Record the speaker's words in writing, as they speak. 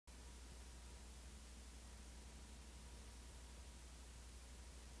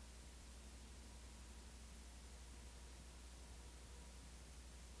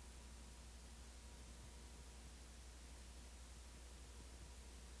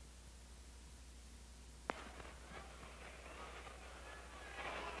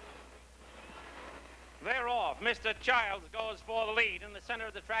Mr. Childs goes for the lead. In the center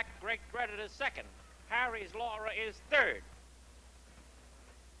of the track, Great Credit is second. Harry's Laura is third.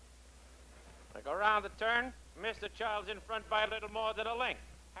 They go around the turn. Mr. Childs in front by a little more than a length.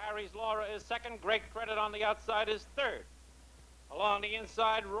 Harry's Laura is second. Great Credit on the outside is third. Along the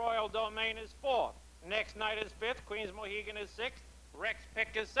inside, Royal Domain is fourth. Next Night is fifth. Queen's Mohegan is sixth. Rex Pick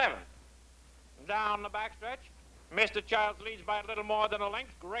is seventh. Down the backstretch, Mr. Childs leads by a little more than a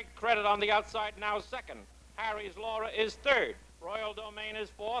length. Great Credit on the outside now second. Harry's Laura is third. Royal Domain is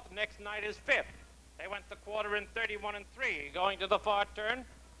fourth. Next Night is fifth. They went the quarter in 31 and 3. Going to the far turn.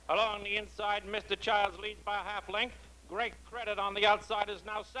 Along the inside, Mr. Childs leads by a half length. Great Credit on the outside is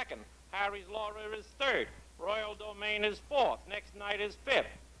now second. Harry's Laura is third. Royal Domain is fourth. Next Night is fifth.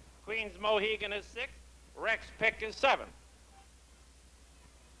 Queen's Mohegan is sixth. Rex Pick is seventh.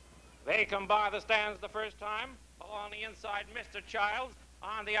 They come by the stands the first time. Along the inside, Mr. Childs.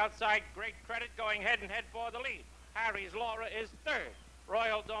 On the outside, Great Credit going head and head for the lead. Harry's Laura is third.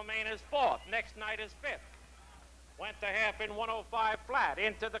 Royal Domain is fourth. Next Night is fifth. Went the half in 105 flat.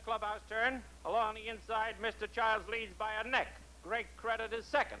 Into the clubhouse turn. Along the inside, Mr. Childs leads by a neck. Great Credit is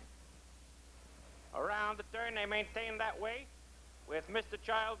second. Around the turn, they maintain that way. With Mr.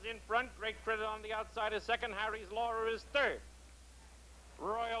 Childs in front, Great Credit on the outside is second. Harry's Laura is third.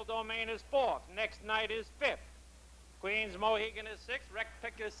 Royal Domain is fourth. Next Night is fifth. Queen's Mohegan is sixth. Rex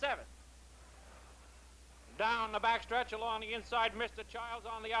Pick is seventh. Down the backstretch along the inside, Mr. Childs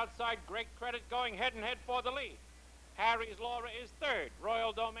on the outside. Great Credit going head and head for the lead. Harry's Laura is third.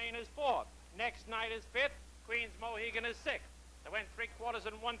 Royal Domain is fourth. Next Night is fifth. Queen's Mohegan is sixth. They went 3/4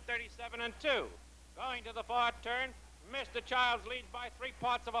 in 137 and 2. Going to the far turn, Mr. Childs leads by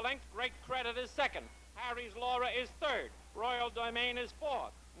 3/4 of a length. Great Credit is second. Harry's Laura is third. Royal Domain is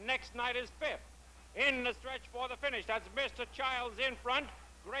fourth. Next Night is fifth. In the stretch for the finish, that's Mr. Childs in front.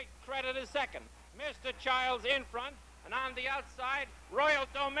 Great Credit is second. Mr. Childs in front. And on the outside, Royal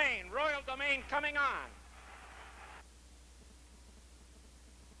Domain. Royal Domain coming on.